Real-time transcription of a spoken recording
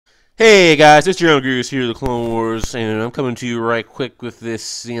Hey guys, it's General Grievous here, the Clone Wars, and I'm coming to you right quick with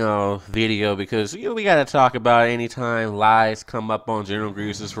this, video because, we gotta talk about anytime lies come up on General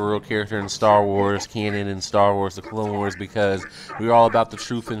Grievous for real character in Star Wars, canon in Star Wars, the Clone Wars, because we're all about the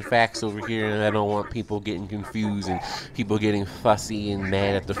truth and facts over here, and I don't want people getting confused and people getting fussy and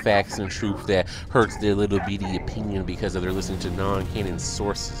mad at the facts and truth that hurts their little bitty opinion because they're listening to non-canon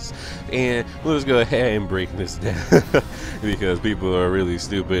sources. And let's go ahead and break this down because people are really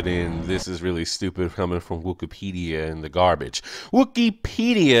stupid, and this is really stupid coming from Wikipedia and the garbage.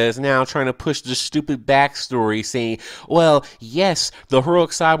 Wikipedia is now trying to push the stupid backstory saying, well, yes, the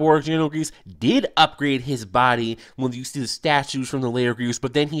heroic cyborg General Grievous did upgrade his body when you see the statues from the Legends Grievous,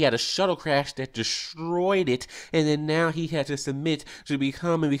 but then he had a shuttle crash that destroyed it, and then now he had to submit to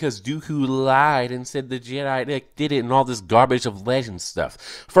becoming because Dooku lied and said the Jedi did it and all this garbage of Legends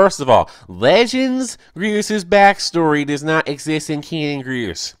stuff. First of all, Legends Grievous' backstory does not exist in Canon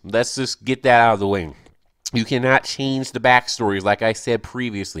Grievous. Let's just get that out of the way. You cannot change the backstories, like I said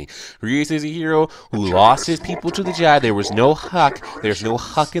previously. Grievous is a hero who lost his people to the Jedi. There was no Huk. There's no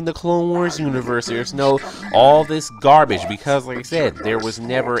Huk in the Clone Wars universe. There's no all this garbage because, like I said, there was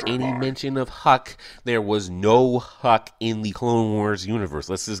never any mention of Huk. There was no Huk in the Clone Wars universe.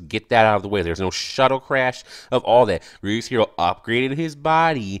 Let's just get that out of the way. There's no shuttle crash of all that. Grievous hero upgraded his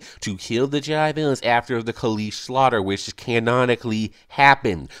body to kill the Jedi villains after the Kaleesh slaughter, which canonically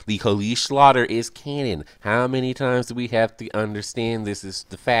happened. The Kaleesh slaughter is canon. How many times do we have to understand this is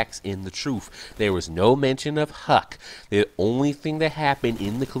the facts and the truth? There was no mention of Huk. The only thing that happened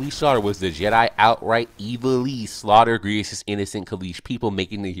in the Kaleesh slaughter was the Jedi outright evilly slaughter Grievous' innocent Kaleesh people,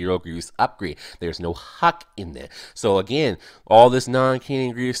 making the hero Grievous upgrade. There's no Huk in there. So again, all this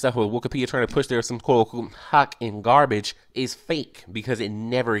non-canon Grievous stuff with Wikipedia trying to push there some quote-unquote Huk and garbage is fake because it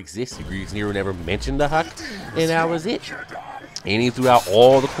never existed. Grievous never mentioned the Huk, and that was it. And throughout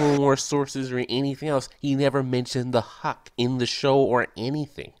all the Clone Wars sources or anything else, he never mentioned the Huk in the show or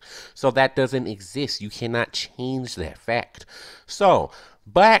anything. So that doesn't exist. You cannot change that fact. So,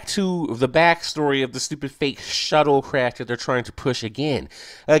 back to the backstory of the stupid fake shuttle crash that they're trying to push again.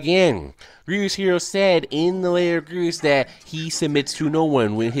 Grievous Hero said in the Legends Grievous that he submits to no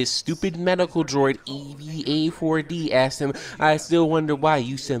one when his stupid medical droid EVA4D asked him, I still wonder why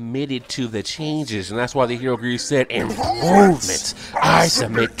you submitted to the changes. And that's why the hero Grievous said, improvements. I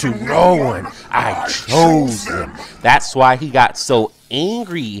submit to no one. I chose them. That's why he got so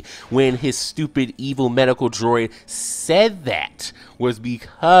angry when his stupid evil medical droid said that, was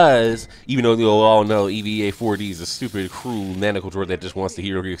because, even though you all know EVA4D is a stupid, cruel medical droid that just wants the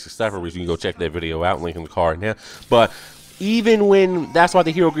hero Grievous to suffer, which you can go check that video out, link in the card now, but even when, that's why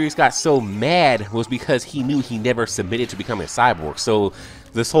the hero Grievous got so mad, was because he knew he never submitted to become a cyborg. So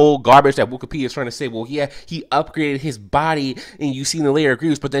this whole garbage that Wikipedia is trying to say, well, yeah, he upgraded his body and you see in the Legends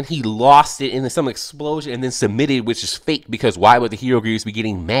Grievous, but then he lost it in some explosion and then submitted, which is fake, because why would the hero Grievous be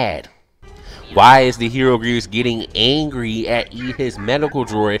getting mad? Why is the hero Grievous getting angry at his medical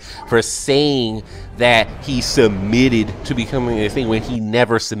droid for saying that he submitted to becoming a thing when he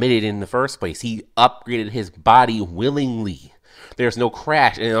never submitted in the first place? He upgraded his body willingly. There's no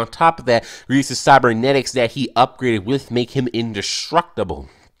crash. And on top of that, Grievous' cybernetics that he upgraded with make him indestructible.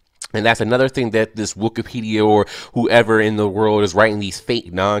 And that's another thing that this Wikipedia or whoever in the world is writing these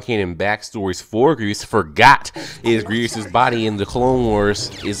fake non-canon backstories for Grievous forgot is Grievous' body in the Clone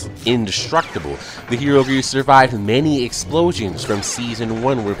Wars is indestructible. The hero Grievous survived many explosions from Season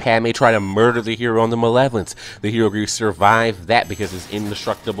 1 where Padme tried to murder the hero on the Malevolence. The hero Grievous survived that because of his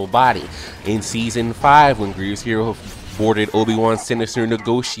indestructible body. In Season 5 when Grievous hero boarded Obi-Wan's sinister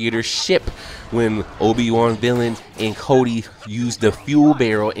negotiator ship when Obi-Wan villain and Cody used the fuel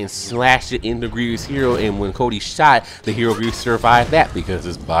barrel and slashed it into Grievous hero, and when Cody shot, the hero Grievous survived that because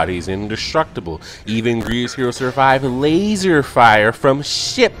his body is indestructible. Even Grievous hero survived laser fire from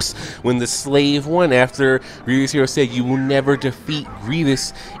ships when the slave won after Grievous hero said you will never defeat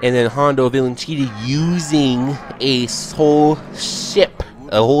Grievous, and then Hondo villain cheated using a whole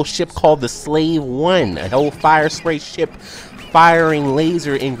ship called the Slave One, a whole fire spray ship firing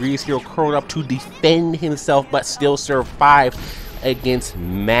laser, and Grievous hero curled up to defend himself but still survived against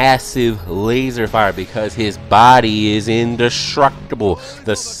massive laser fire because his body is indestructible.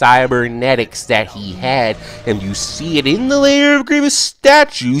 The cybernetics that he had, and you see it in the Legends Grievous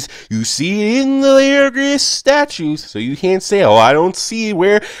statues. You see it in the Legends Grievous statues. So you can't say, oh, I don't see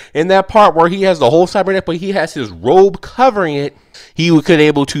where in that part where he has the whole cybernetic, but he has his robe covering it. He could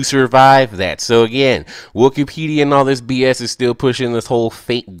able to survive that. So again, Wikipedia and all this BS is still pushing this whole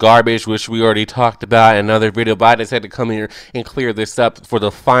fake garbage, which we already talked about in another video, but I just had to come here and clear this up for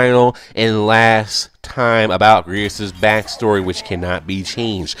the final and last time about Grievous's backstory, which cannot be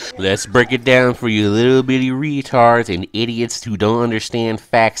changed. Let's break it down for you little bitty retards and idiots who don't understand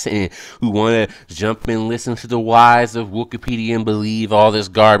facts and who want to jump and listen to the whys of Wikipedia and believe all this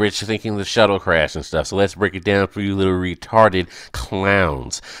garbage thinking the shuttle crashed and stuff. So let's break it down for you little retarded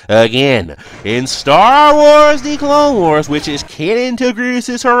clowns. Again, in Star Wars The Clone Wars, which is canon to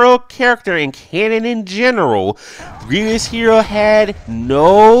Grievous's heroic character and canon in general, GrievousIsAHero had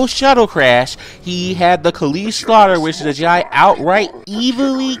no shuttle crash. He had the Khalees slaughter, which the Jedi outright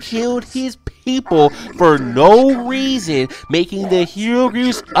evilly killed his people for no reason, making the hero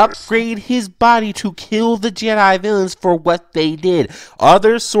Grievous upgrade his body to kill the Jedi villains for what they did.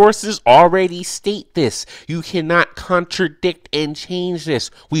 Other sources already state this. You cannot contradict and change this.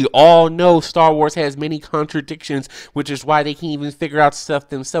 We all know Star Wars has many contradictions, which is why they can't even figure out stuff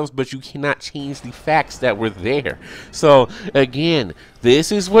themselves, but you cannot change the facts that were there. So again,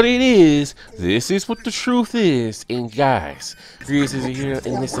 this is what it is. This is what the truth is. And guys, GrievousIsAHero,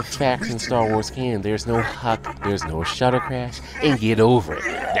 and it's a fact in Star Wars canon. There's no Huk, there's no shuttle crash, and get over it.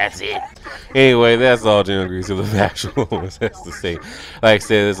 That's it. Anyway, that's all General Grievous of the factual has to say. Like I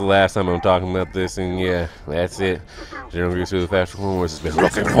said, this is the last time I'm talking about this, and yeah, that's it. General Grievous of the factual has been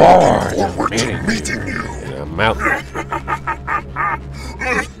looking forward to meeting you. And I'm out.